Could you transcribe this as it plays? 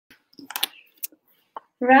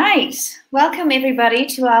Right. Welcome everybody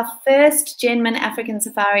to our first Genman African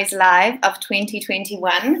Safaris Live of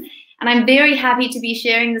 2021. And I'm very happy to be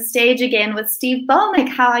sharing the stage again with Steve Bolnick.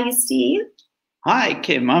 How are you, Steve? Hi,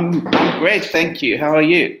 Kim. I'm great, thank you. How are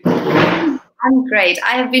you? I'm great.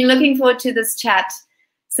 I have been looking forward to this chat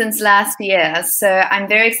since last year, so I'm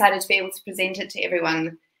very excited to be able to present it to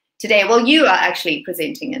everyone today. Well, you are actually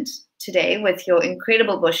presenting it today with your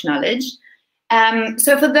incredible bush knowledge.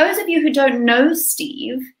 So for those of you who don't know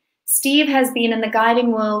Steve, Steve has been in the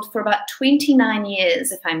guiding world for about 29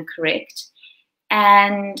 years, if I'm correct,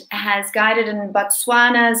 and has guided in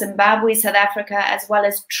Botswana, Zimbabwe, South Africa, as well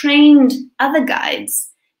as trained other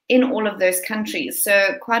guides in all of those countries.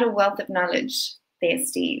 So quite a wealth of knowledge there,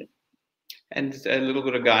 Steve. And a little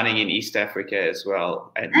bit of guiding in East Africa as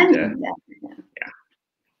well. And yeah.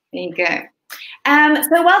 There you go.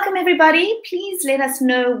 So welcome everybody. Please let us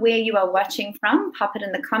know where you are watching from. Pop it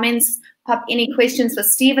in the comments. Pop any questions for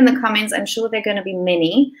Steve in the comments. I'm sure there are going to be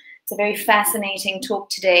many. It's a very fascinating talk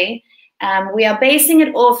today. We are basing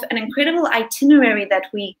it off an incredible itinerary that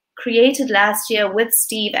we created last year with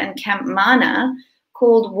Steve and Camp Mana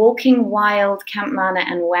called Walking Wild Camp Mana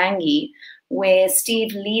and Wangi, where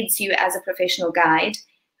Steve leads you as a professional guide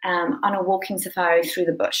on a walking safari through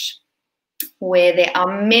the bush, where there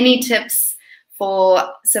are many tips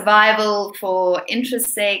for survival, for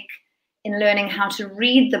interest's sake, in learning how to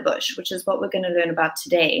read the bush, which is what we're going to learn about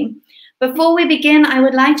today. Before we begin, I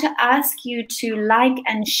would like to ask you to like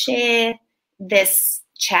and share this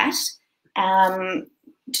chat to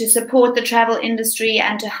support the travel industry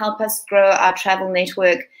and to help us grow our travel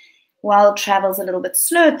network while travel's a little bit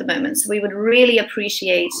slow at the moment. So we would really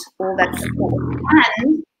appreciate all that support.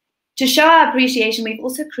 And to show our appreciation, we've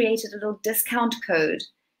also created a little discount code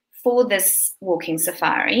for this walking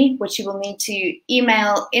safari, which you will need to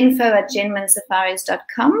email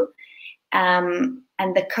info@genmansafaris.com. And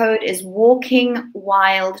the code is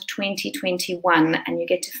WalkingWild2021, and you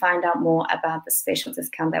get to find out more about the special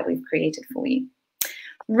discount that we've created for you.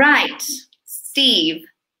 Right, Steve,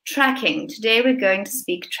 tracking. Today we're going to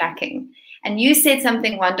speak tracking. And you said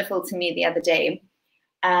something wonderful to me the other day.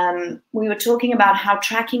 We were talking about how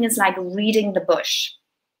tracking is like reading the bush.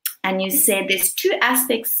 And you said there's two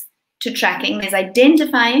aspects to tracking. There's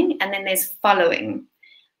identifying and then there's following.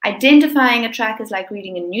 Identifying a track is like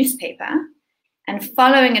reading a newspaper, and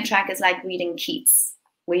following a track is like reading Keats,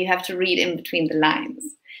 where you have to read in between the lines.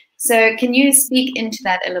 So can you speak into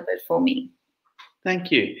that a little bit for me? Thank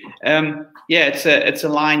you. Yeah, it's a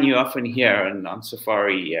line you often hear on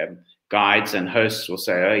safari guides, and hosts will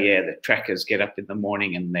say, oh yeah, the trackers get up in the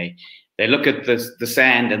morning and they look at the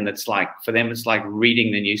sand, and it's like, for them, it's like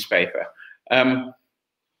reading the newspaper.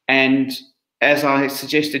 And as I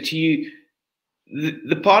suggested to you,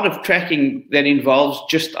 the part of tracking that involves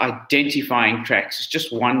just identifying tracks is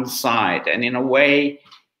just one side. And in a way,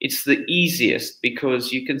 it's the easiest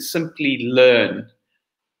because you can simply learn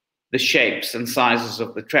the shapes and sizes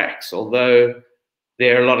of the tracks, although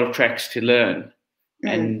there are a lot of tracks to learn.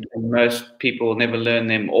 And most people never learn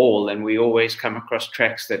them all, and we always come across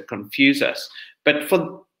tracks that confuse us. But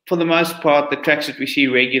for the most part, the tracks that we see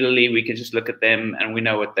regularly, we can just look at them and we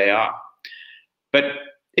know what they are. But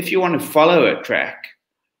if you want to follow a track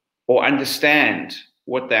or understand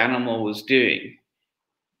what the animal was doing,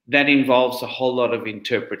 that involves a whole lot of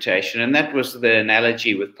interpretation. And that was the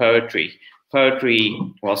analogy with poetry. Poetry,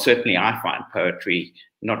 well, certainly I find poetry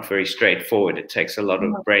not very straightforward. It takes a lot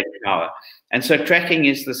of brain power. And so tracking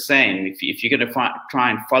is the same. If you're going to try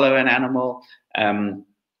and follow an animal,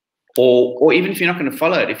 or even if you're not going to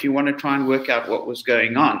follow it, if you want to try and work out what was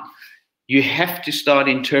going on, you have to start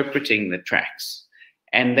interpreting the tracks.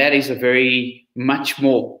 And that is a very much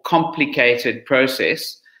more complicated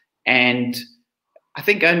process, and I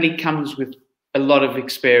think only comes with a lot of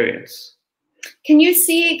experience. Can you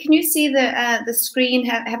see the screen?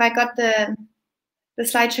 Have I got the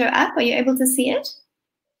slideshow up? Are you able to see it? It's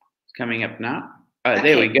coming up now. Oh, okay.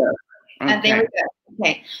 There we go. Okay. There we go.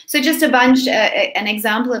 Okay. So just a bunch, an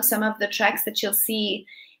example of some of the tracks that you'll see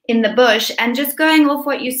in the bush. And just going off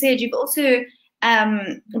what you said, you've also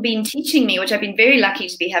been teaching me, which I've been very lucky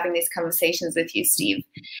to be having these conversations with you, Steve,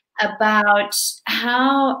 about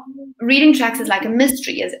how reading tracks is like a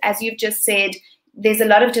mystery. As you've just said, there's a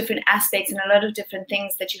lot of different aspects and a lot of different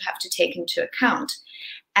things that you have to take into account.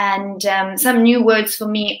 And some new words for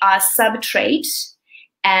me are subtrait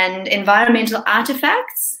and environmental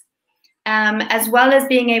artifacts, as well as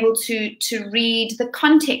being able to read the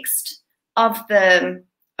context of the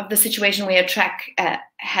situation where a track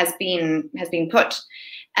has been put.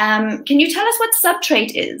 Can you tell us what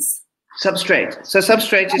subtrait is? Substrate. So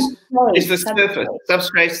substrate is the surface.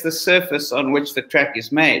 Substrate's the surface on which the track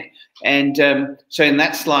is made. And so in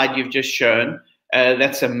that slide you've just shown,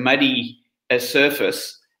 that's a muddy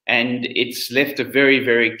surface, and it's left a very,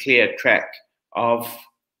 very clear track of.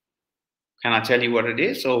 Can I tell you what it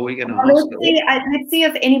is, or are we going to ask? Let's see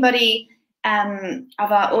if anybody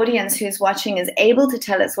of our audience who's watching is able to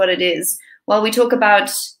tell us what it is while we talk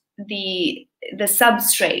about the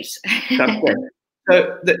substrate.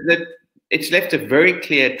 So it's left a very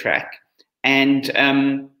clear track, and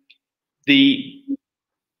the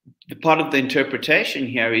part of the interpretation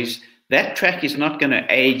here is that track is not going to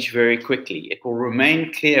age very quickly. It will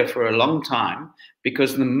remain clear for a long time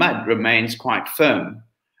because the mud remains quite firm.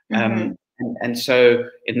 And so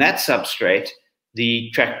in that substrate, the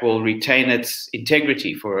track will retain its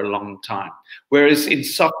integrity for a long time. Whereas in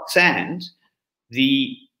soft sand,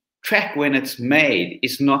 the track, when it's made,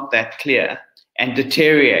 is not that clear and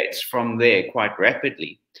deteriorates from there quite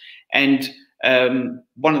rapidly. And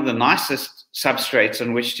one of the nicest substrates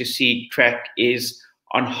on which to see track is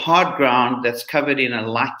on hard ground that's covered in a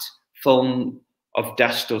light film of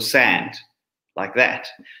dust or sand, like that.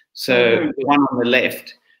 So the one on the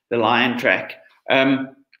left, the lion track.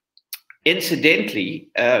 Incidentally,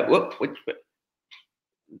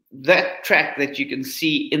 that track that you can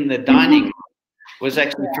see in the dining room was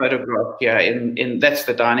actually photographed here in that's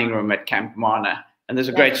the dining room at Camp Mana, and there's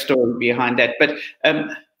a great story behind that. But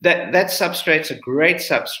that substrate's a great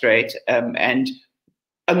substrate, and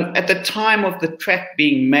at the time of the track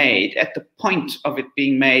being made, at the point of it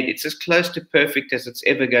being made, it's as close to perfect as it's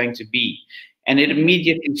ever going to be. And it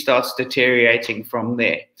immediately starts deteriorating from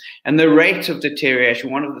there. And the rate of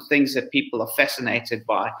deterioration, one of the things that people are fascinated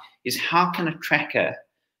by is how can a tracker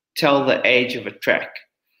tell the age of a track?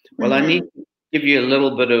 Well, I need to give you a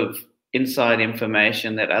little bit of inside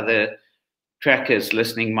information that other trackers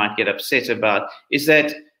listening might get upset about, is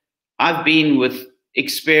that I've been with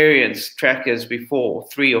experienced trackers before,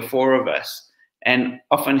 3 or 4 of us, and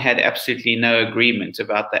often had absolutely no agreement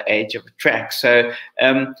about the age of a track. So,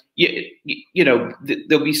 you know,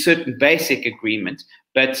 there'll be certain basic agreement,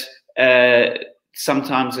 but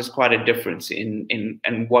sometimes there's quite a difference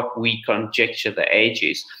in what we conjecture the age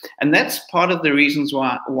is. And that's part of the reasons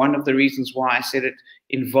why, one of the reasons why I said it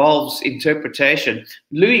involves interpretation.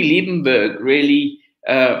 Louis Liebenberg really,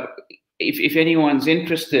 if anyone's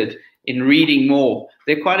interested in reading more,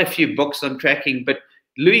 there are quite a few books on tracking, but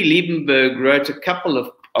Louis Liebenberg wrote a couple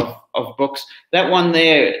of books. That one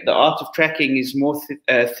there, The Art of Tracking, is more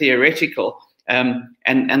theoretical,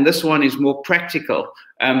 and this one is more practical.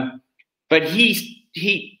 But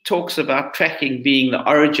he talks about tracking being the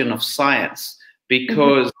origin of science,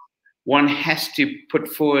 because one has to put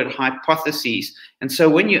forward hypotheses. And so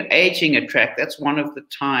when you're aging a track, that's one of the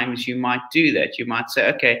times you might do that. You might say,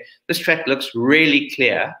 okay, this track looks really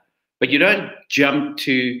clear, but you don't jump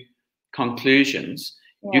to conclusions.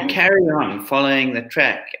 You carry on following the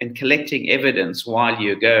track and collecting evidence while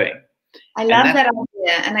you're going. I love that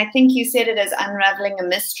idea. And I think you said it as unraveling a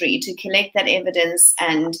mystery, to collect that evidence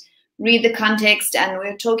and read the context. And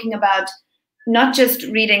we're talking about not just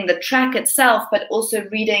reading the track itself, but also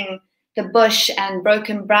reading the bush and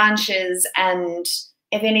broken branches and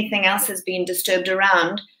if anything else has been disturbed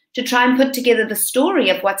around, to try and put together the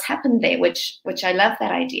story of what's happened there, which I love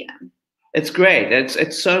that idea. It's great.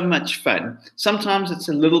 It's so much fun. Sometimes it's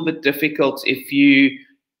a little bit difficult if you're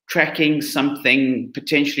tracking something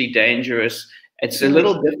potentially dangerous. It's a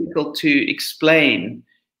little difficult to explain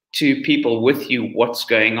to people with you what's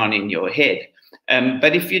going on in your head.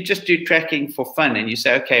 But if you just do tracking for fun and you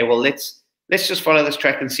say, okay, well, let's just follow this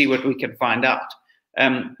track and see what we can find out,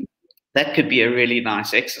 that could be a really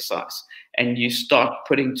nice exercise. And you start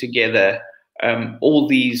putting together all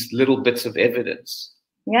these little bits of evidence.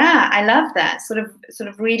 Yeah, I love that. Sort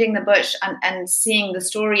of reading the bush and seeing the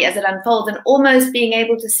story as it unfolds, and almost being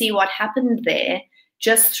able to see what happened there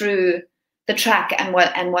just through the track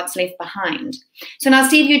and what's left behind. So now,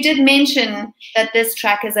 Steve, you did mention that this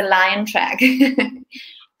track is a lion track.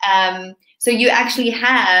 So you actually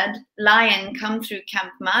had lion come through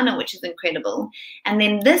Camp Mana, which is incredible. And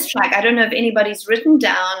then this track, I don't know if anybody's written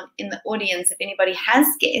down in the audience, if anybody has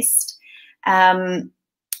guessed.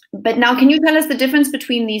 But now, can you tell us the difference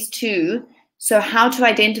between these two? So how to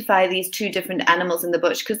identify these two different animals in the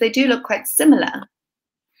bush, because they do look quite similar.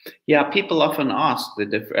 Yeah, people often ask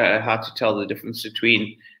how to tell the difference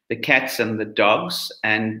between the cats and the dogs,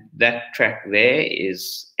 and that track there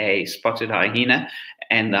is a spotted hyena,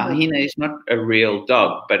 and the hyena is not a real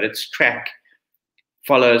dog, but its track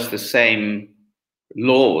follows the same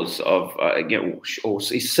laws of, or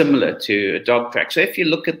is similar to a dog track. So if you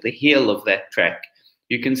look at the heel of that track,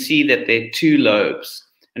 you can see that there are two lobes.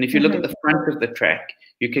 And if you look at the front of the track,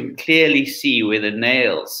 you can clearly see where the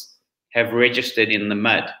nails have registered in the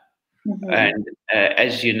mud. And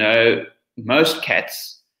as you know, most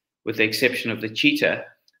cats, with the exception of the cheetah,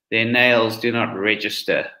 their nails do not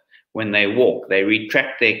register when they walk. They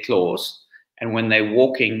retract their claws, and when they're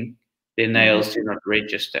walking, their nails do not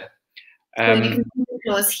register. So you can see the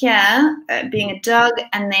claws here being a dog,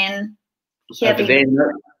 and then here being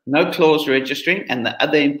no claws registering. And the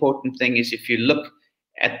other important thing is, if you look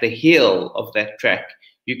at the heel of that track,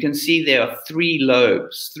 you can see there are three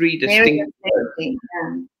lobes, three distinct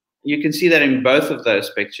lobes. You can see that in both of those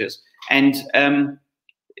pictures. And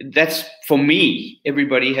that's, for me,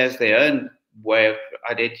 everybody has their own way of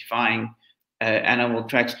identifying animal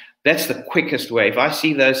tracks. That's the quickest way. If I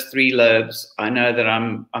see those three lobes, I know that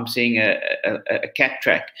I'm seeing a cat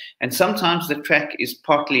track. And sometimes the track is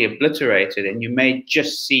partly obliterated, and you may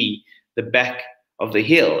just see the back of the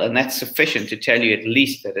heel, and that's sufficient to tell you at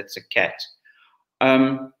least that it's a cat.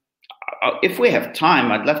 If we have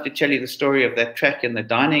time, I'd love to tell you the story of that track in the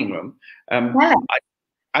dining room.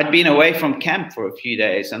 I'd been away from camp for a few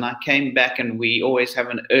days, and I came back, and we always have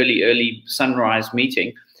an early sunrise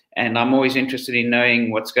meeting. And I'm always interested in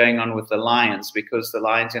knowing what's going on with the lions, because the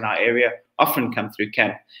lions in our area often come through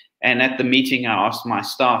camp. And at the meeting, I asked my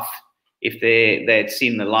staff if they had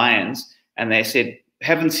seen the lions, and they said,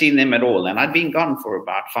 haven't seen them at all. And I'd been gone for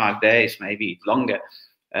about 5 days, maybe longer.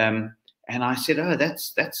 And I said, oh,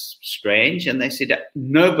 that's strange. And they said,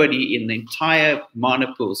 nobody in the entire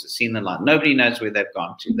Mana pools has seen the lion. Nobody knows where they've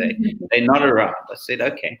gone to. They're not around. I said,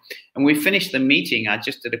 okay. And we finished the meeting. I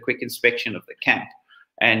just did a quick inspection of the camp.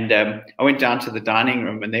 And I went down to the dining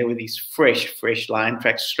room, and there were these fresh lion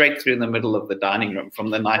tracks straight through the middle of the dining room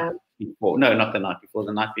from the night before. No, not the night before,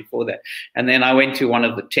 the night before that. And then I went to one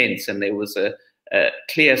of the tents, and there was a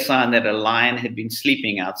clear sign that a lion had been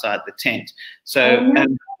sleeping outside the tent. So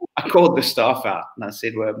I called the staff out, and I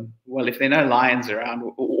said, well, if there are no lions around,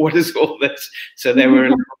 what is all this? So they were a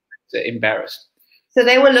little bit embarrassed. So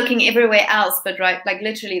they were looking everywhere else, but like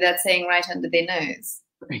literally that's saying right under their nose.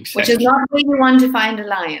 Exactly. Which is not where you want to find a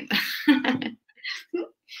lion.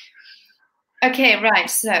 Okay, right.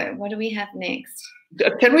 So what do we have next?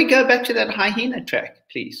 Can we go back to that hyena track,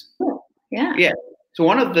 please? Oh, yeah. Yeah. So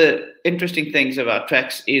one of the interesting things about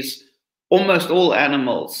tracks is almost all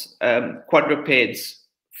animals, quadrupeds,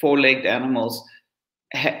 four-legged animals,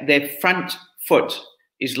 their front foot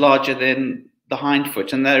is larger than the hind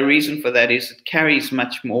foot. And the reason for that is it carries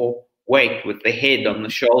much more weight with the head on the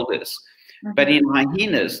shoulders. But in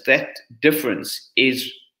hyenas, that difference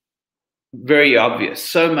is very obvious,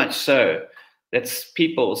 so much so that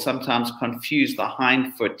people sometimes confuse the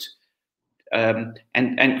hind foot and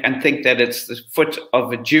think that it's the foot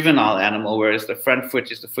of a juvenile animal, whereas the front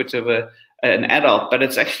foot is the foot of an adult, but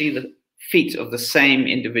it's actually the feet of the same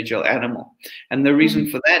individual animal. And the reason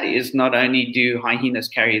for that is not only do hyenas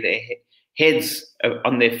carry their heads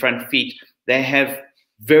on their front feet, they have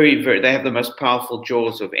they have the most powerful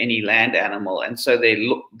jaws of any land animal, and so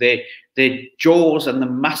their jaws and the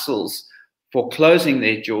muscles for closing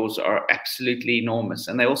their jaws are absolutely enormous.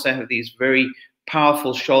 And they also have these very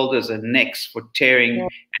powerful shoulders and necks for tearing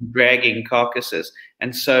and dragging carcasses,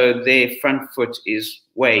 and so their front foot is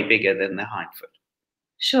way bigger than the hind foot.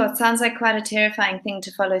 Sure, it sounds like quite a terrifying thing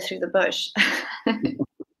to follow through the bush.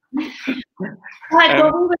 Right,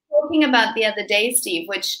 what we were talking about the other day, Steve,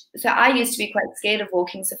 so I used to be quite scared of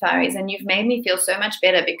walking safaris, and you've made me feel so much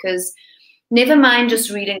better, because never mind just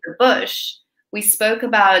reading the bush, we spoke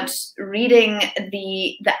about reading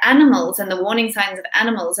the animals and the warning signs of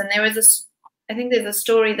animals. And there is I think there's a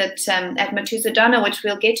story that at Matusadana, which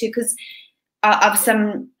we'll get to, because of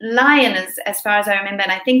some lion, as far as I remember,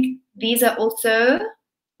 and I think these are also...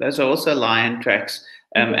 Those are also lion tracks,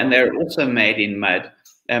 and they're also made in mud.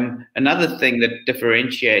 Another thing that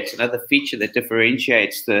differentiates, another feature that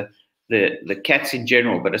differentiates the cats in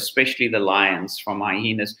general, but especially the lions from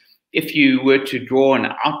hyenas, if you were to draw an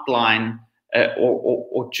outline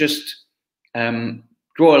or just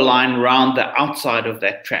draw a line around the outside of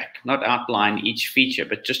that track, not outline each feature,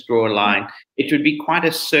 but just draw a line, it would be quite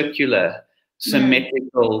a circular,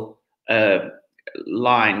 symmetrical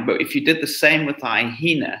line. But if you did the same with the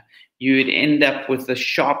hyena, you would end up with a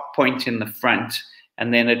sharp point in the front,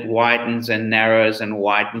 and then it widens and narrows and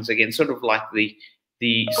widens again, sort of like the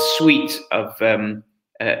suite of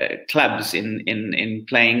clubs in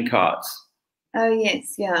playing cards. Oh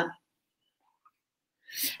yes, yeah.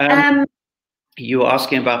 You were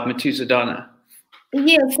asking about Matusadana.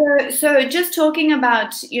 Yeah, so just talking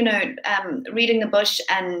about reading the bush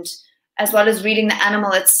and as well as reading the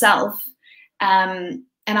animal itself, and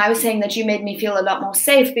I was saying that you made me feel a lot more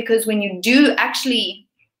safe, because when you do actually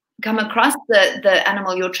come across the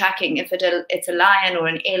animal you're tracking, if it's a lion or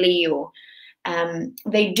an ellie, or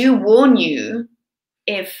they do warn you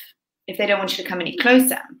if they don't want you to come any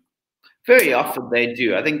closer. Very often they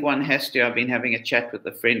do. I think one has to, I've been having a chat with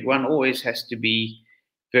a friend, one always has to be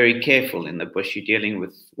very careful in the bush. You're dealing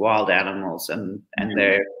with wild animals, and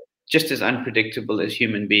they're just as unpredictable as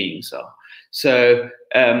human beings are. So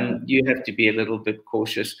you have to be a little bit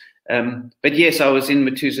cautious. But yes, I was in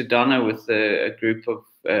Mathuzedana with a group of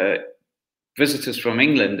visitors from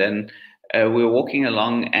England, and we were walking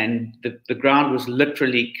along, and the ground was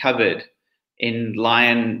literally covered in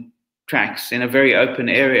lion tracks in a very open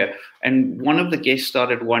area. And one of the guests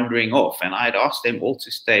started wandering off, and I had asked them all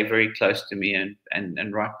to stay very close to me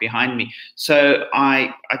and right behind me. So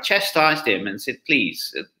I chastised him and said,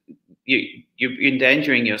 please, you're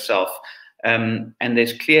endangering yourself. And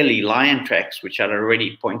there's clearly lion tracks, which I'd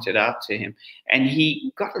already pointed out to him. And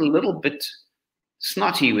he got a little bit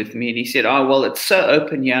snotty with me, and he said, oh, well, it's so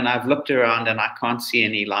open here, and I've looked around and I can't see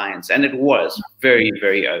any lions. And it was very,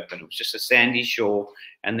 very open. It was just a sandy shore,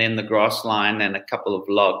 and then the grass line and a couple of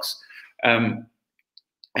logs. And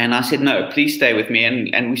I said, no, please stay with me.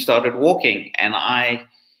 And we started walking. And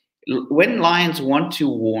when lions want to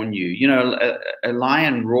warn you, you know, a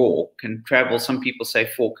lion roar can travel, some people say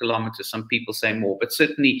 4 kilometers, some people say more, but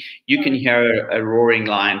certainly you can hear a roaring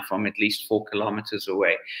lion from at least 4 kilometers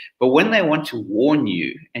away. But when they want to warn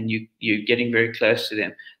you and you're getting very close to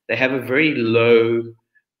them, they have a very low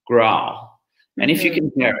growl. And if you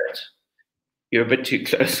can hear it, you're a bit too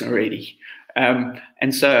close already.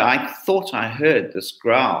 And so I thought I heard this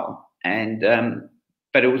growl,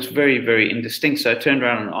 but it was very, very indistinct. So I turned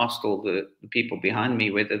around and asked all the people behind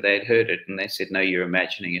me whether they'd heard it, and they said, no, you're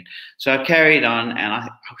imagining it. So I carried on, and I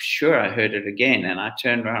was sure I heard it again. And I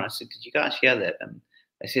turned around and I said, did you guys hear that? And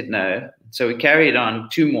they said, no. So we carried on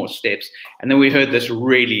 2 more steps, and then we heard this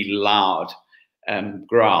really loud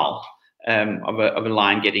growl of a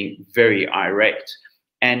lion getting very irate.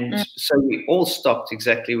 And so we all stopped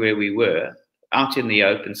exactly where we were, out in the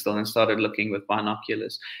open still, and started looking with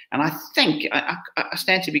binoculars. And I think, I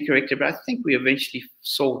stand to be corrected, but I think we eventually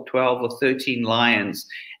saw 12 or 13 lions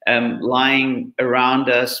lying around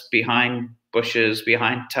us, behind bushes,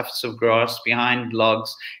 behind tufts of grass, behind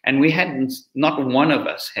logs. And we hadn't, not one of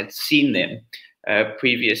us had seen them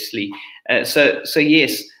previously. So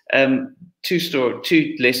yes,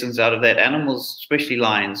 2 lessons out of that. Animals, especially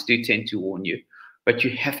lions, do tend to warn you, but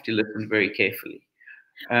you have to listen very carefully.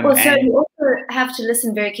 Well, so you also have to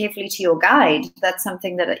listen very carefully to your guide. That's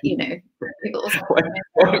something that, you know, people also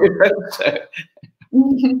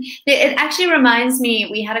It actually reminds me,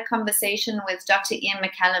 we had a conversation with Dr. Ian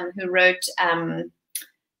McCallum, who wrote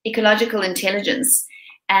Ecological Intelligence.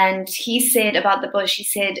 And he said about the bush, he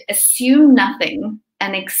said, assume nothing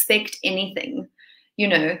and expect anything. You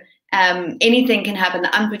know, anything can happen. The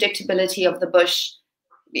unpredictability of the bush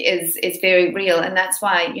is very real, and that's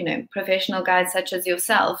why, you know, professional guides such as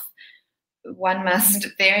yourself, one must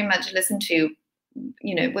very much listen to,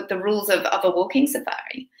 you know, with the rules of a walking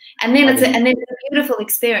safari, and then it's a beautiful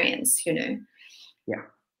experience, you know.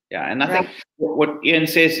 Yeah, and I think what Ian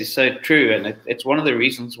says is so true, and it's one of the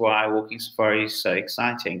reasons why walking safari is so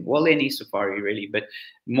exciting. Well, any safari really, but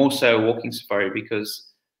more so walking safari, because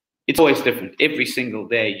it's always different. Every single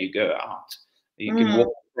day you go out, you can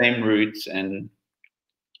walk the same routes, and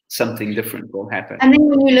something different will happen. And then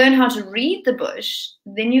when you learn how to read the bush,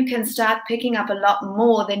 then you can start picking up a lot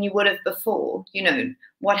more than you would have before. You know,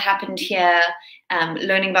 what happened here,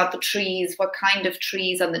 learning about the trees, what kind of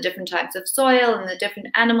trees on the different types of soil and the different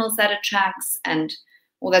animals that attracts, and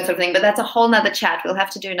all that sort of thing. But that's a whole nother chat. We'll have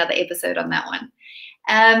to do another episode on that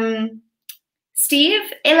one. Steve,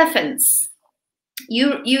 elephants.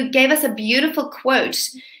 You gave us a beautiful quote.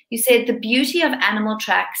 You said, the beauty of animal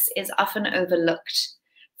tracks is often overlooked.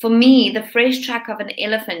 For me, the fresh track of an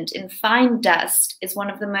elephant in fine dust is one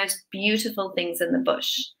of the most beautiful things in the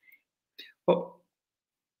bush. Well,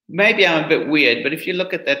 maybe I'm a bit weird, but if you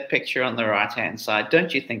look at that picture on the right-hand side,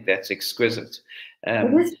 don't you think that's exquisite?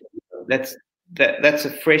 That's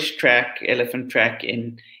a fresh track, elephant track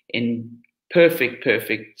in perfect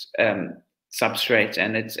substrate,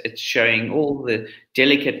 and it's showing all the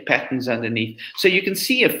delicate patterns underneath. So you can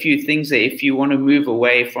see a few things there if you want to move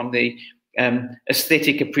away from the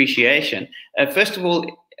aesthetic appreciation. First of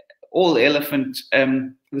all elephant,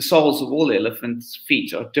 the soles of all elephants'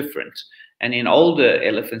 feet are different. And in older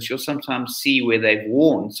elephants, you'll sometimes see where they've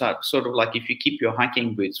worn, so sort of like if you keep your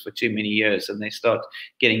hiking boots for too many years and they start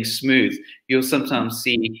getting smooth, you'll sometimes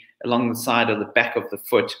see along the side of the back of the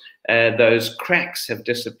foot, those cracks have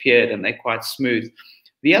disappeared and they're quite smooth.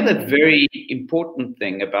 The other very important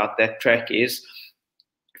thing about that track is,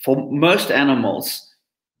 for most animals,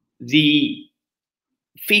 the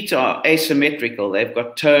feet are asymmetrical. They've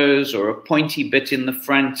got toes or a pointy bit in the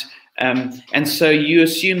front. And so you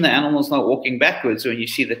assume the animal's not walking backwards when you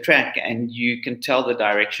see the track, and you can tell the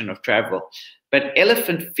direction of travel. But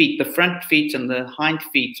elephant feet, the front feet and the hind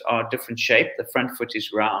feet are different shape. The front foot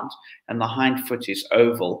is round and the hind foot is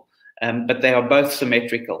oval, but they are both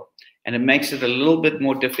symmetrical. And it makes it a little bit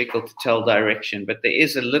more difficult to tell direction. But there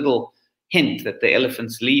is a little hint that the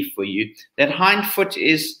elephants leave for you. That hind foot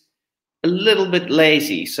is a little bit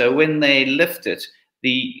lazy. So when they lift it,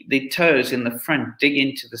 the toes in the front dig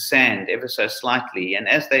into the sand ever so slightly. And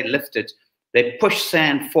as they lift it, they push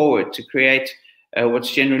sand forward to create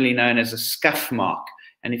what's generally known as a scuff mark.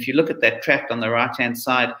 And if you look at that track on the right-hand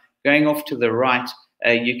side, going off to the right,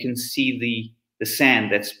 you can see the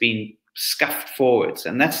sand that's been scuffed forwards.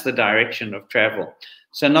 And that's the direction of travel.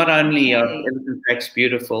 So not only are elephant tracks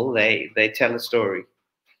beautiful, they tell a story.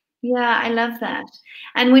 Yeah, I love that.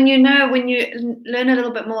 And when you learn a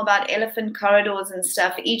little bit more about elephant corridors and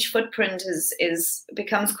stuff, each footprint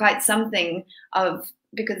becomes quite something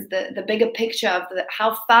because the bigger picture of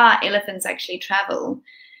how far elephants actually travel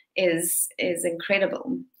is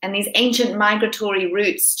incredible. And these ancient migratory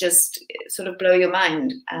routes just sort of blow your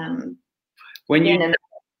mind. When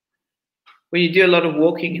you do a lot of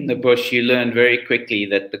walking in the bush, you learn very quickly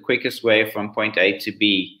that the quickest way from point A to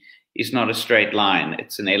B is not a straight line.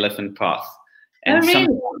 It's an elephant path. And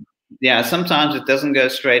sometimes it doesn't go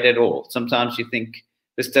straight at all. Sometimes you think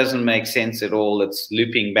this doesn't make sense at all. It's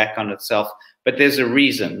looping back on itself. But there's a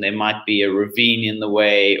reason. There might be a ravine in the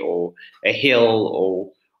way, or a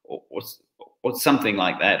hill, or something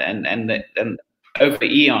like that. And over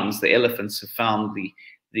eons, the elephants have found the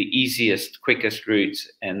easiest, quickest route.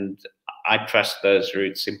 And I trust those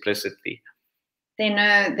routes implicitly. They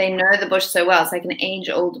know the bush so well. It's like an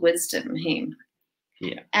age-old wisdom. Hey?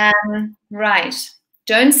 Yeah. Right.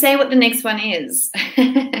 Don't say what the next one is.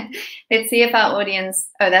 Let's see if our audience.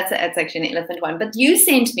 Oh, that's actually an elephant one. But you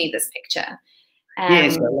sent me this picture.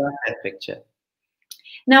 Yes, I like that picture.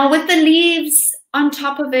 Now, with the leaves on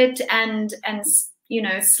top of it, and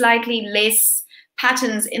slightly less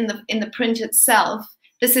patterns in the print itself,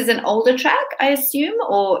 this is an older track, I assume,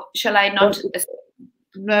 or shall I not?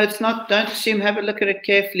 No, it's not. Don't assume. Have a look at it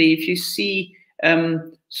carefully. If you see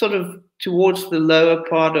sort of towards the lower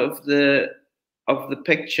part of the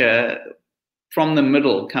picture, from the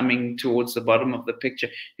middle coming towards the bottom of the picture,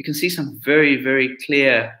 you can see some very, very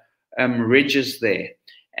clear ridges there.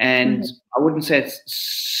 And I wouldn't say it's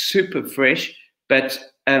super fresh, but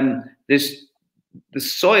the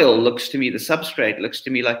soil looks to me, the substrate looks to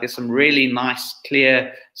me like there's some really nice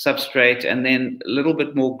clear substrate, and then a little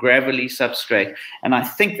bit more gravelly substrate. And I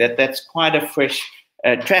think that that's quite a fresh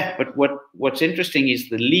track. But what's interesting is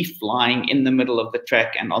the leaf lying in the middle of the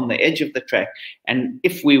track and on the edge of the track. And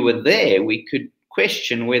if we were there, we could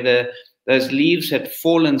question whether those leaves had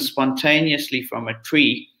fallen spontaneously from a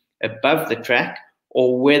tree above the track,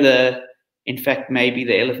 or whether in fact, maybe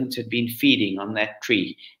the elephants had been feeding on that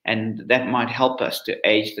tree, and that might help us to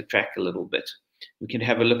age the track a little bit. We can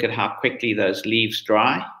have a look at how quickly those leaves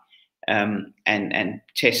dry, and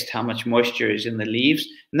test how much moisture is in the leaves.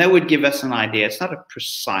 And that would give us an idea. It's not a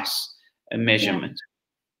precise measurement. Yeah.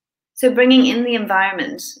 So bringing in the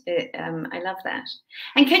environment, I love that.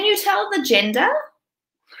 And can you tell the gender?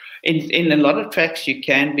 In a lot of tracks you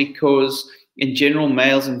can, because in general,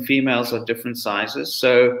 males and females are different sizes.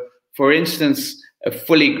 So for instance, a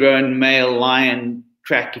fully grown male lion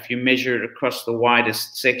track, if you measure it across the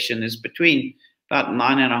widest section, is between about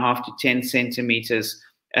 9.5 to 10 centimeters,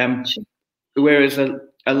 whereas a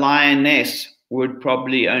lioness would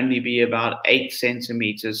probably only be about 8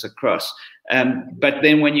 centimeters across. But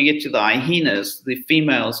then when you get to the hyenas, the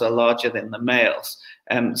females are larger than the males.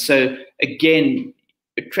 So again,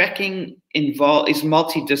 tracking is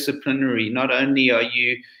multidisciplinary. Not only are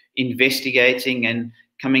you investigating and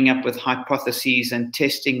coming up with hypotheses and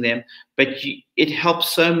testing them, but it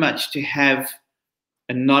helps so much to have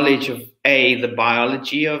a knowledge of the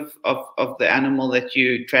biology of the animal that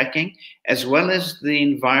you're tracking, as well as the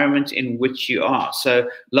environment in which you are. So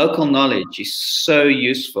local knowledge is so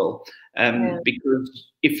useful, because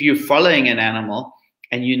if you're following an animal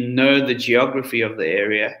and you know the geography of the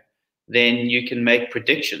area, then you can make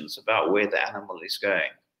predictions about where the animal is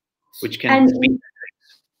going, which can be.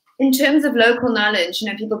 In terms of local knowledge,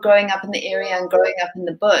 people growing up in the area and growing up in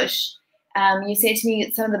the bush, you said to me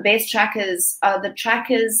that some of the best trackers are the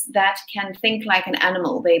trackers that can think like an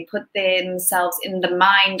animal. They put themselves in the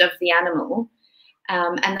mind of the animal,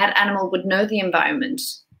 and that animal would know the environment.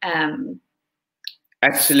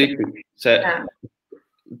 Absolutely. So, Yeah.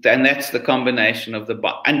 and that's the combination of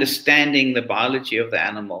understanding the biology of the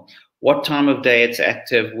animal, what time of day it's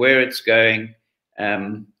active, where it's going.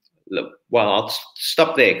 Look, well, I'll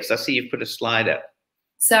stop there because I see you've put a slide up.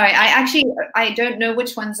 Sorry, I don't know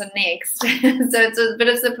which ones are next, so it's a bit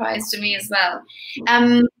of a surprise to me as well.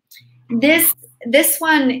 This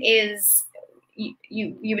one is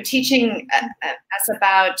you were teaching us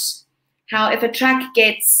about how if a track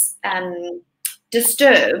gets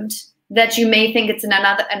disturbed, that you may think it's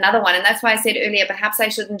another one, and that's why I said earlier perhaps I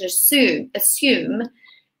shouldn't assume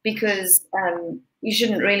because you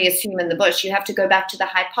shouldn't really assume in the bush. You have to go back to the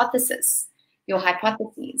hypothesis. Your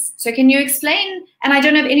hypotheses. So can you explain, and I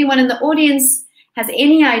don't know if anyone in the audience has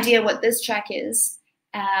any idea what this track is,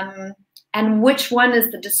 and which one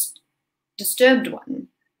is the disturbed one?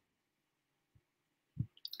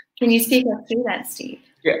 Can you speak us through that, Steve?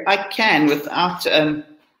 Yeah, I can without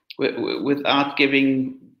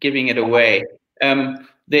giving it away. There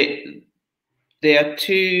are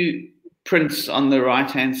two prints on the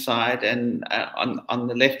right-hand side, and on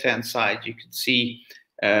the left-hand side you can see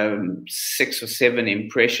 6 or 7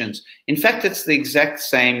 impressions. In fact, it's the exact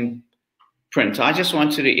same print. I just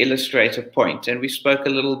wanted to illustrate a point, and we spoke a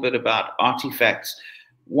little bit about artifacts.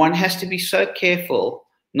 One has to be so careful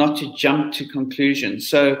not to jump to conclusions.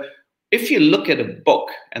 So if you look at a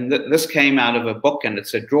book, and this came out of a book and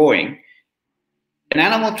it's a drawing, an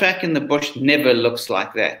animal track in the bush never looks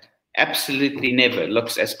like that. Absolutely never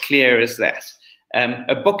looks as clear as that.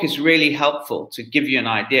 A book is really helpful to give you an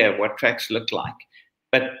idea of what tracks look like.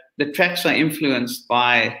 But the tracks are influenced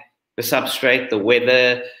by the substrate, the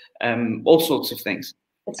weather, all sorts of things.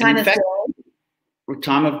 The time of day.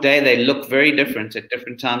 Time of day, they look very different at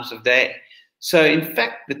different times of day. So in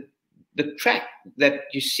fact, the track that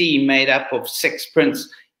you see made up of 6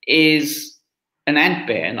 prints is an ant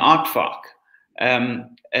bear, an aardvark, an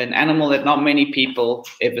animal that not many people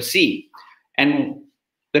ever see. And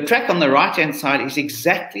the track on the right-hand side is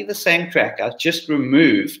exactly the same track. I've just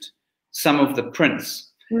removed some of the prints.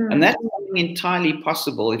 And that's entirely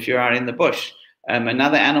possible if you're out in the bush.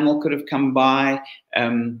 Another animal could have come by,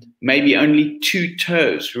 maybe only 2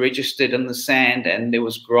 toes registered in the sand and there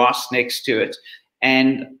was grass next to it.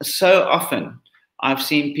 And so often I've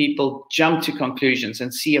seen people jump to conclusions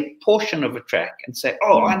and see a portion of a track and say,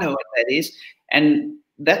 oh, I know what that is. And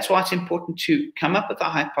that's why it's important to come up with a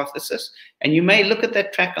hypothesis. And you may look at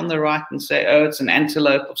that track on the right and say, oh, it's an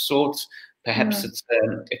antelope of sorts. Perhaps it's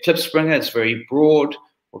a klipspringer. It's very broad,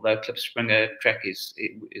 although klipspringer track is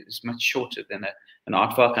much shorter than an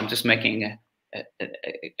aardvark. I'm just making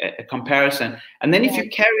a comparison. And then if you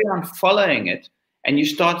carry on following it and you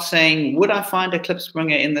start saying, would I find a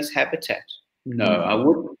klipspringer in this habitat? No, I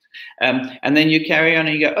wouldn't. And then you carry on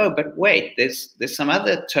and you go, oh, but wait, there's some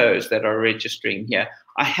other toes that are registering here.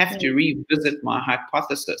 I have to revisit my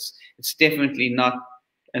hypothesis. It's definitely not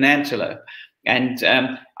an antelope. And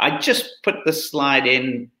I just put the slide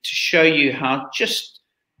in to show you how just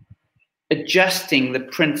adjusting the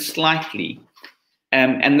print slightly,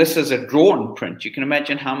 and this is a drawn print, you can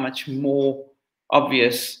imagine how much more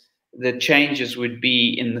obvious the changes would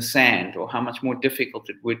be in the sand, or how much more difficult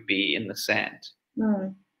it would be in the sand.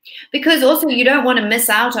 Because also you don't want to miss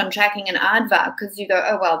out on tracking an aardvark because you go,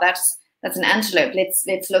 oh, well, that's an antelope.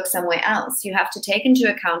 Let's look somewhere else. You have to take into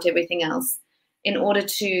account everything else in order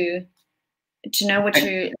to know what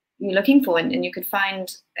you're looking for, and you could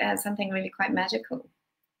find something really quite magical.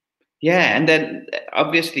 Yeah, and then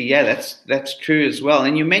obviously, yeah, that's true as well.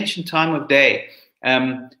 And you mentioned time of day.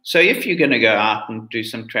 So if you're going to go out and do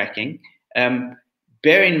some tracking,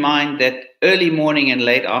 bear in mind that early morning and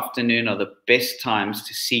late afternoon are the best times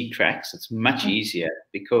to see tracks. It's much easier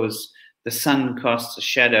because the sun casts a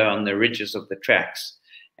shadow on the ridges of the tracks.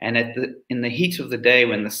 And in the heat of the day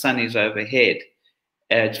when the sun is overhead,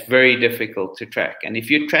 it's very difficult to track. And if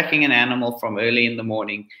you're tracking an animal from early in the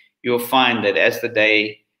morning, you'll find that as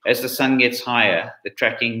the sun gets higher, the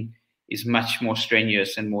tracking is much more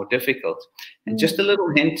strenuous and more difficult. And just a little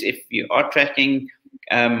hint, if you are tracking,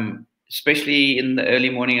 especially in the early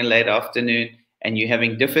morning and late afternoon, and you're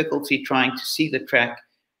having difficulty trying to see the track,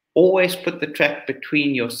 always put the track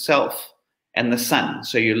between yourself and the sun.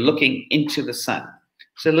 So you're looking into the sun.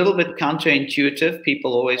 It's a little bit counterintuitive.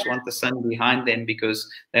 People always want the sun behind them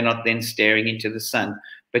because they're not then staring into the sun.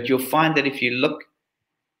 But you'll find that if you look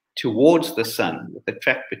towards the sun, with the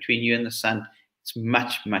track between you and the sun, it's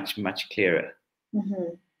much, much, much clearer.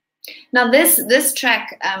 Now this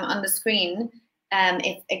track on the screen,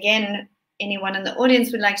 if again anyone in the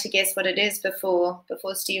audience would like to guess what it is before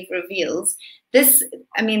Steve reveals this,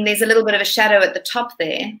 I mean, there's a little bit of a shadow at the top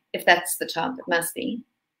there. If that's the top, it must be.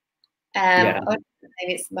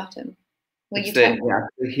 Maybe it's the bottom. Will you It's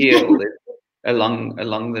the heel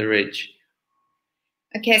along the ridge.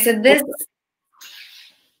 Okay, so this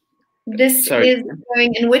Sorry. is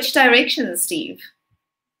going in which direction, Steve?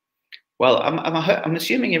 Well, I'm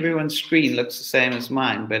assuming everyone's screen looks the same as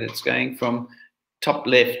mine, but it's going from top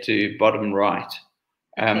left to bottom right.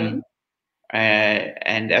 Okay.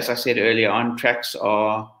 And as I said earlier on, tracks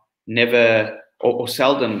are never or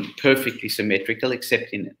seldom perfectly symmetrical,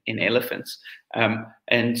 except in elephants.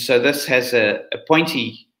 And so this has a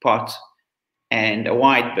pointy part and a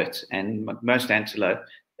wide bit, and most antelope,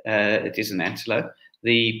 it is an antelope.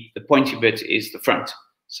 The pointy bit is the front,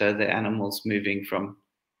 so the animal's moving from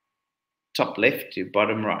top left to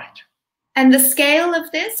bottom right. And the scale of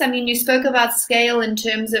this, I mean, you spoke about scale in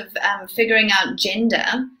terms of figuring out gender.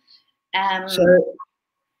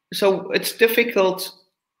 So it's difficult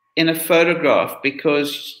in a photograph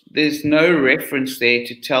because there's no reference there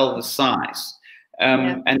to tell the size.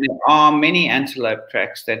 And there are many antelope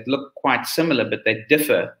tracks that look quite similar, but they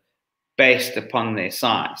differ based upon their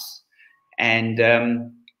size. And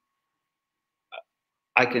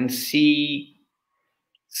I can see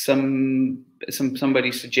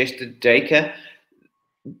somebody suggested Dacre.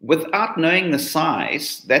 Without knowing the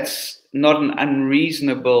size, that's not an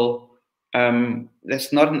unreasonable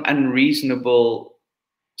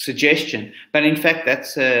suggestion. But in fact,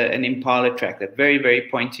 that's an impala track. They're very, very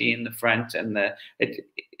pointy in the front, and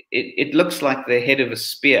it looks like the head of a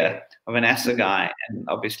spear of an assegai, and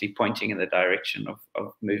obviously pointing in the direction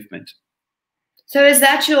of movement. So is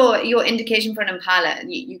that your indication for an impala?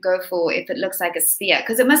 You go for if it looks like a spear,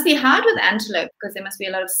 because it must be hard with antelope because there must be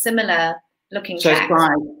a lot of similar looking tracks.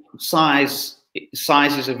 So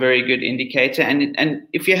size is a very good indicator, and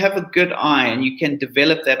if you have a good eye and you can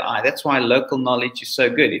develop that eye, that's why local knowledge is so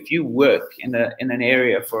good. If you work in an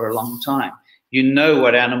area for a long time, you know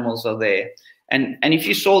what animals are there, and if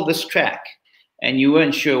you saw this track and you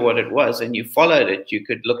weren't sure what it was and you followed it, you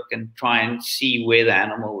could look and try and see where the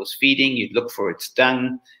animal was feeding. You'd look for its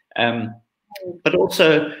dung, but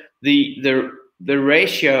also the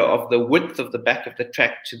ratio of the width of the back of the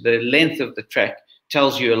track to the length of the track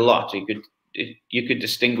tells you a lot. You could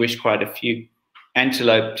distinguish quite a few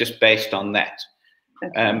antelope just based on that.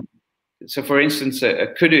 Okay. So for instance, a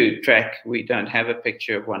kudu track, we don't have a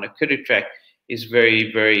picture of one. A kudu track is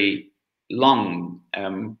very, very long,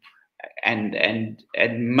 and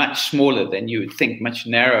much smaller than you would think, much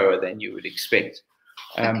narrower than you would expect.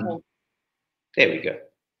 Okay. There we go.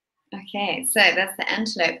 Okay, so that's the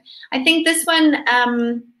antelope. I think this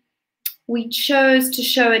one we chose to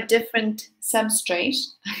show a different substrate.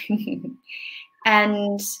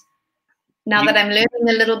 And now that I'm learning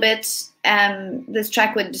a little bit, this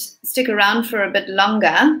track would stick around for a bit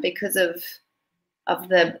longer because of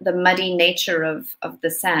the muddy nature of the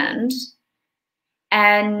sand.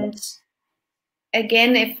 And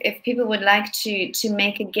again, if people would like to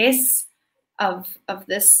make a guess of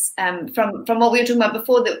this, from what we were talking about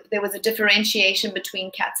before, that there was a differentiation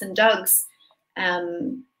between cats and dogs.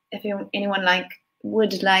 If anyone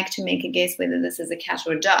would like to make a guess whether this is a cat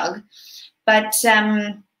or a dog. But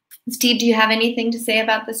Steve, do you have anything to say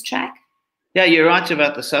about this track? Yeah, you're right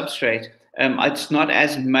about the substrate. It's not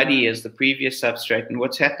as muddy as the previous substrate. And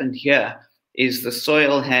what's happened here is the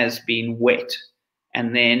soil has been wet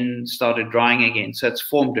and then started drying again. So it's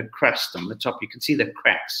formed a crust on the top. You can see the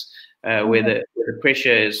cracks where the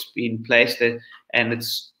pressure has been placed, and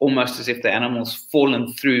it's almost as if the animal's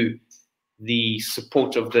fallen through the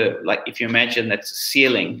support of like if you imagine that's a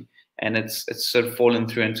ceiling, and it's sort of fallen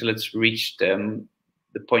through until it's reached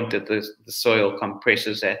the point that the soil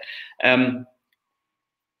compresses at.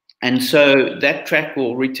 And so that track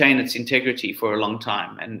will retain its integrity for a long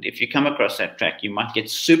time. And if you come across that track, you might get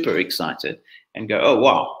super excited and go, oh,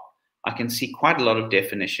 wow, I can see quite a lot of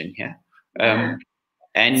definition here.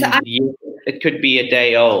 And so it could be a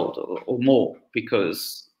day old or more,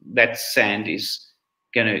 because that sand is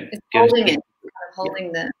going to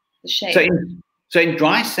holding the shape. So in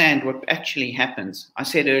dry sand, what actually happens, I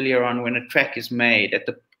said earlier on, when a track is made, at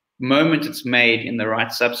the moment it's made in the right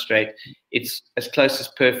substrate, it's as close as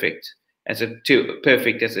perfect as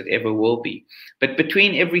it ever will be. But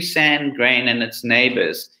between every sand grain and its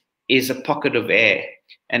neighbors is a pocket of air.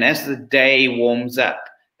 And as the day warms up,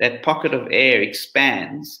 that pocket of air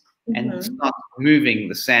expands and starts moving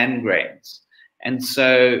the sand grains. And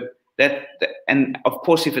so and of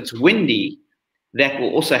course, if it's windy, that will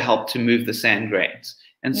also help to move the sand grains.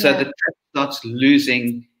 And so the track starts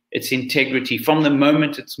losing its integrity from the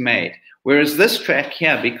moment it's made. Whereas this track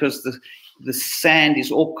here, because the sand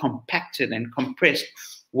is all compacted and compressed,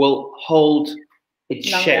 will hold its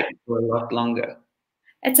shape for a lot longer.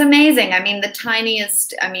 It's amazing. I mean, the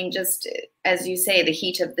tiniest, I mean, just as you say, the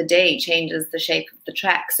heat of the day changes the shape of the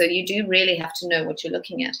track. So you do really have to know what you're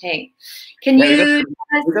looking at. Hey, can you?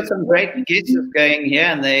 We've got some great guesses going here,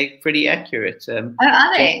 and they're pretty accurate. Oh,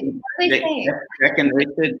 are they? What are they saying? Jack and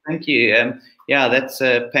Richard, thank you. Yeah, that's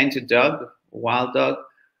a painted dog, a wild dog.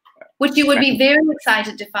 Which you would be very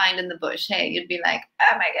excited to find in the bush. Hey, you'd be like,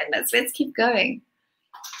 oh my goodness, let's keep going.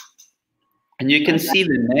 And you can see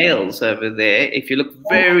the nails over there if you look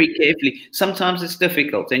very carefully. Sometimes it's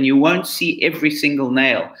difficult and you won't see every single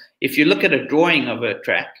nail. If you look at a drawing of a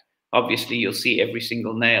track, obviously you'll see every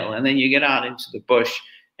single nail. And then you get out into the bush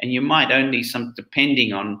and you might only,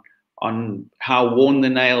 depending on how worn the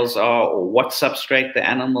nails are or what substrate the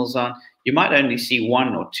animal's on, you might only see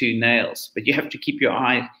 1 or 2 nails. But you have to keep your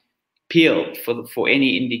eye peeled for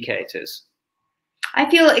any indicators. I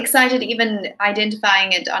feel excited even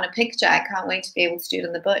identifying it on a picture. I can't wait to be able to do it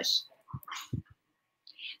in the bush.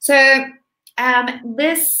 So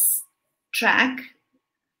this track,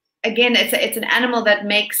 again, it's an animal that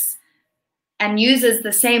makes and uses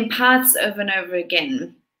the same paths over and over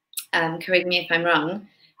again. Correct me if I'm wrong.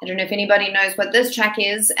 I don't know if anybody knows what this track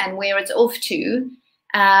is and where it's off to.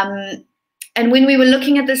 And when we were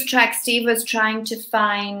looking at this track, Steve was trying to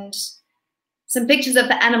find some pictures of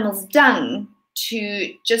the animal's dung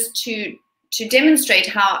to demonstrate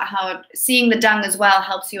how seeing the dung as well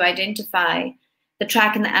helps you identify the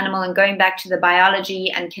track and the animal, and going back to the biology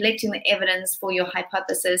and collecting the evidence for your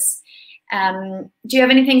hypothesis. Do you have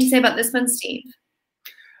anything to say about this one, Steve?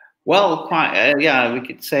 Well, quite, yeah, we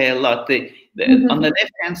could say a lot. On the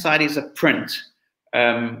left-hand side is a print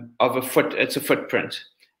of a foot. It's a footprint.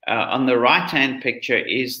 On the right-hand picture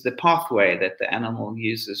is the pathway that the animal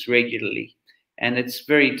uses regularly. And it's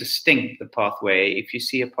very distinct, the pathway. If you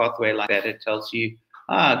see a pathway like that, it tells you,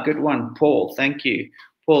 good one, Paul, thank you.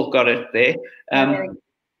 Paul got it there.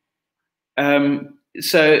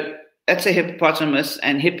 So that's a hippopotamus,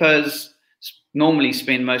 and hippos normally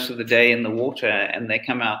spend most of the day in the water, and they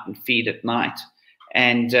come out and feed at night.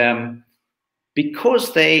 And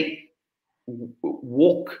because they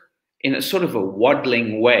walk in a sort of a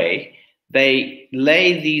waddling way, they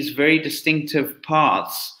lay these very distinctive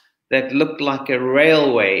paths that look like a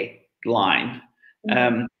railway line.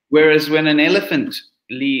 Whereas when an elephant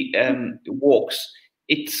walks,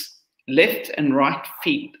 its left and right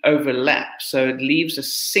feet overlap, so it leaves a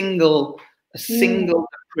single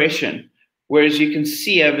depression. Whereas you can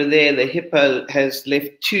see over there, the hippo has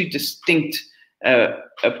left 2 distinct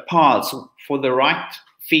paths for the right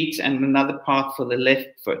feet and another path for the left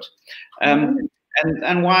foot.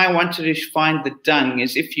 And why I wanted to find the dung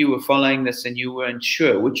is if you were following this and you weren't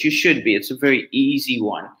sure, which you should be, it's a very easy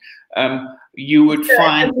one, you would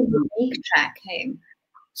find... It's a unique track, hey?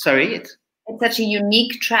 Sorry? It's such a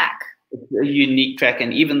unique track. It's a unique track,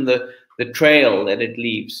 and even the trail that it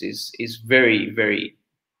leaves is very, very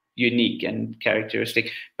unique and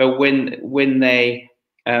characteristic. But when they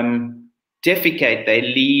defecate,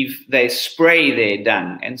 they spray their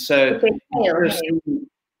dung. And so...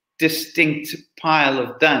 distinct pile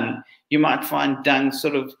of dung, you might find dung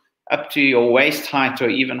sort of up to your waist height or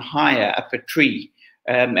even higher up a tree.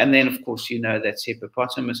 And then, of course, you know that's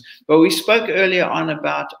hippopotamus. But we spoke earlier on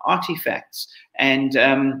about artifacts. And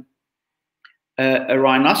a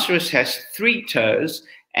rhinoceros has 3 toes.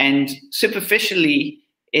 And superficially,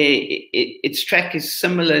 its track is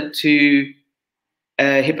similar to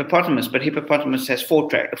hippopotamus. But hippopotamus has 4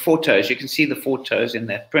 toes. You can see the 4 toes in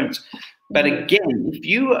that print. But again, if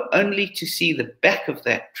you were only to see the back of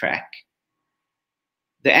that track,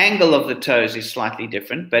 the angle of the toes is slightly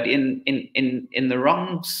different. But in the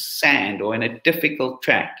wrong sand or in a difficult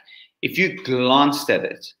track, if you glanced at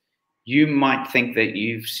it, you might think that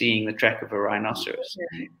you're seeing the track of a rhinoceros.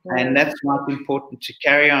 And that's why it's important to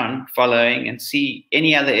carry on following and see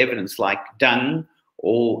any other evidence like dung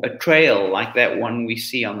or a trail like that one we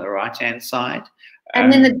see on the right-hand side. And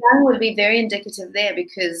then the dung would be very indicative there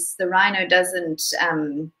because the rhino doesn't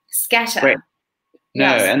scatter. Right. No,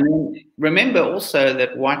 yes. And then remember also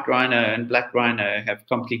that white rhino and black rhino have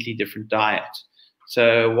completely different diet.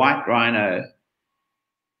 So white rhino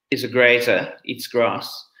is a grazer, eats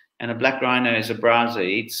grass, and a black rhino is a browser,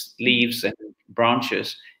 eats leaves and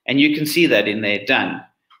branches. And you can see that in their dung.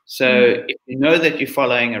 So if you know that you're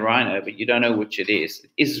following a rhino, but you don't know which it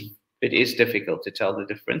is difficult to tell the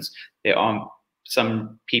difference. There are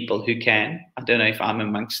some people who can, I don't know if I'm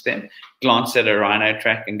amongst them, glance at a rhino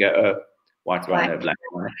track and go, oh, white rhino, black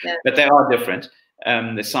rhino. Yeah. But they are different.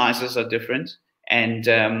 The sizes are different. And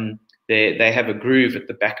they have a groove at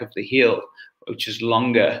the back of the heel, which is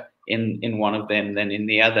longer in one of them than in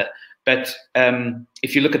the other. But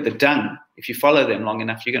if you look at the dung, if you follow them long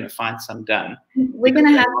enough, you're going to find some dung. We're going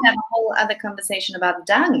to have a whole other conversation about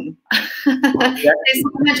dung. There's so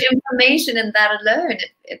much information in that alone,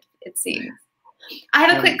 it seems. I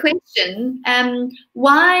have a quick question.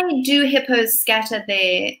 Why do hippos scatter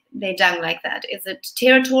their dung like that? Is it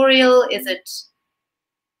territorial? Is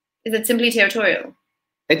it simply territorial?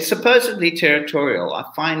 It's supposedly territorial. I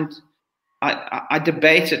find I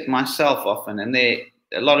debate it myself often, and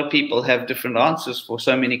a lot of people have different answers for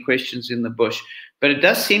so many questions in the bush. But it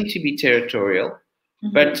does seem to be territorial.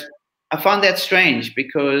 Mm-hmm. But I find that strange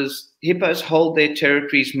because hippos hold their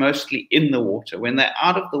territories mostly in the water. When they're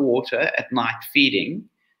out of the water at night feeding,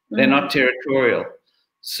 they're not territorial.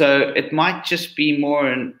 So it might just be more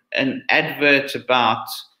an advert about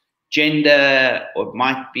gender, or it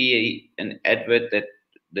might be an advert that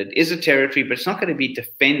is a territory, but it's not going to be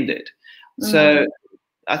defended. So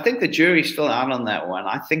I think the jury's still out on that one.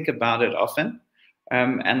 I think about it often,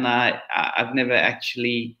 and I've never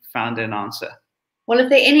actually found an answer. Well, if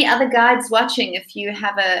there are any other guides watching, if you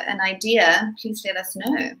have an idea, please let us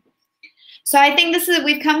know. So I think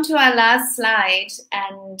we've come to our last slide,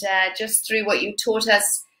 and just through what you taught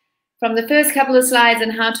us from the first couple of slides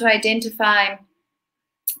and how to identify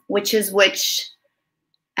which is which,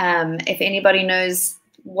 if anybody knows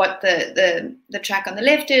what the track on the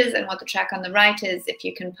left is and what the track on the right is, if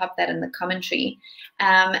you can pop that in the commentary.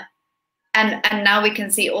 And now we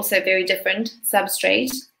can see also very different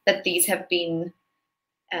substrate that these have been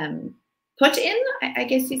put in, I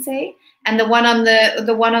guess you say. And the one on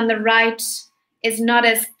the right is not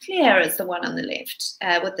as clear as the one on the left,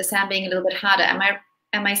 with the sand being a little bit harder.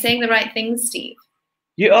 Am I saying the right thing, Steve?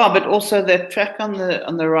 You are, but also that track on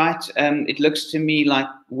the right, it looks to me like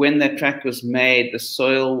when that track was made, the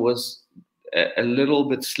soil was a little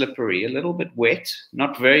bit slippery, a little bit wet,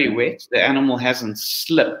 not very wet. The animal hasn't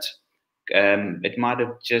slipped. It might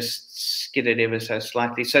have just skidded ever so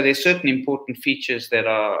slightly. So there's certain important features that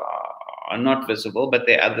are not visible, but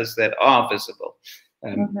there are others that are visible.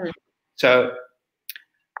 So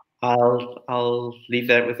I'll leave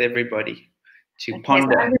that with everybody to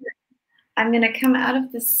ponder. So I'm going to come out of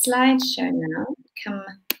the slideshow now.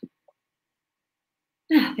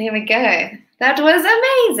 There we go. That was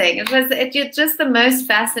amazing. It's just the most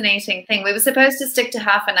fascinating thing. We were supposed to stick to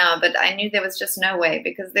half an hour, but I knew there was just no way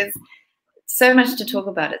because there's so much to talk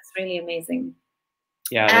about. It's really amazing.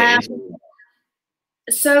 Yeah.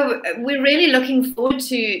 So we're really looking forward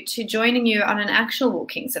to joining you on an actual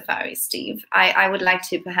walking safari, Steve. I would like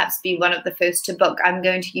to perhaps be one of the first to book. I'm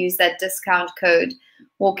going to use that discount code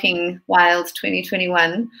Walking Wild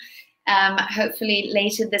 2021, hopefully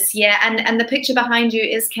later this year. And the picture behind you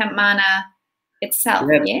is Camp Mana itself,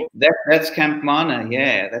 yeah? That's Camp Mana,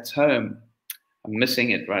 yeah, that's home. I'm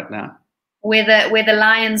missing it right now. Where the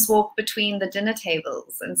lions walk between the dinner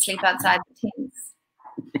tables and sleep outside the tents.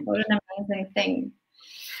 What an amazing thing.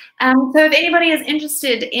 So if anybody is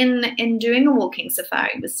interested in doing a walking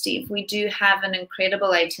safari with Steve, we do have an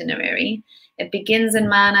incredible itinerary. It begins in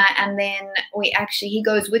Mana, and then he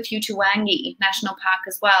goes with you to Wangi National Park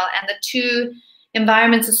as well. And the two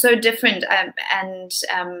environments are so different, and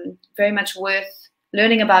very much worth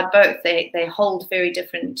learning about both. They hold very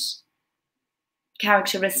different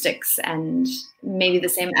characteristics and maybe the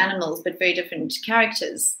same animals, but very different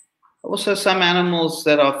characters. Also, some animals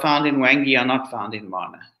that are found in Wangi are not found in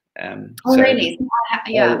Mana. Really?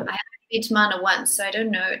 I haven't been to Mana once, so I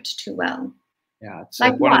don't know it too well. Yeah, it's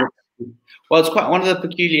like what? It's quite one of the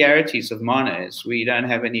peculiarities of Mana is we don't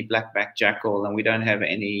have any black-backed jackal and we don't have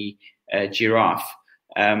any giraffe.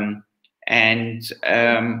 And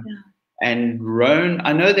roan.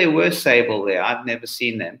 I know there were sable there. I've never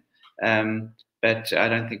seen them. But I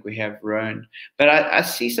don't think we have roan. But I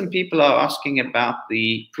see some people are asking about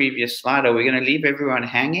the previous slide. Are we going to leave everyone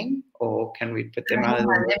hanging, or can we put them out of the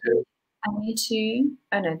window? I need to.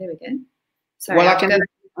 Oh no, there we go. Sorry. Well, I can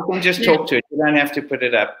just talk to it. You don't have to put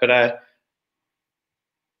it up. But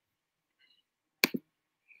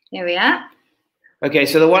here we are. Okay,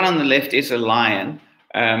 so the one on the left is a lion,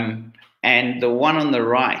 and the one on the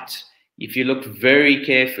right, if you look very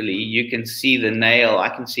carefully, you can see the nail. I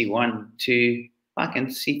can see 1, 2. I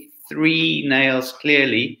can see 3 nails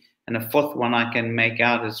clearly, and a 4th one I can make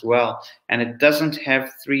out as well. And it doesn't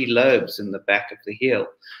have 3 lobes in the back of the heel.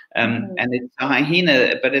 And it's a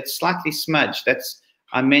hyena, but it's slightly smudged. That's,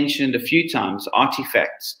 I mentioned a few times,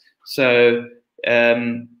 artifacts. So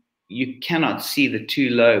you cannot see the 2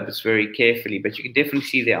 lobes very carefully, but you can definitely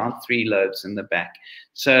see there aren't 3 lobes in the back.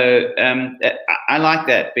 So I like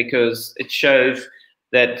that because it shows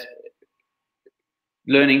that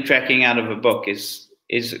learning tracking out of a book is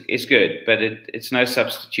good, but it's no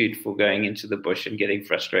substitute for going into the bush and getting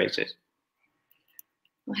frustrated.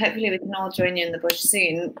 Well, hopefully we can all join you in the bush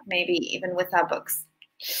soon, maybe even with our books.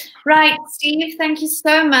 Right, Steve, thank you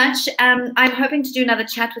so much. I'm hoping to do another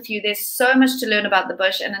chat with you. There's so much to learn about the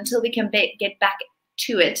bush, and until we can get back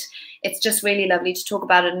to it, it's just really lovely to talk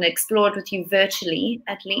about it and explore it with you virtually,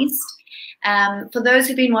 at least. For those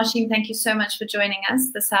who've been watching, thank you so much for joining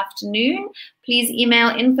us this afternoon. Please email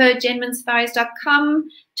info@genmansafaris.com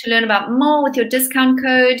to learn about more with your discount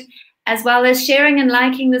code, as well as sharing and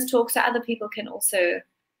liking this talk so other people can also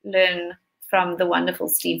learn from the wonderful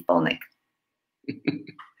Steve Bolnick.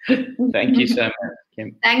 Thank you so much,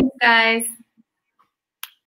 Kim. Thanks, guys.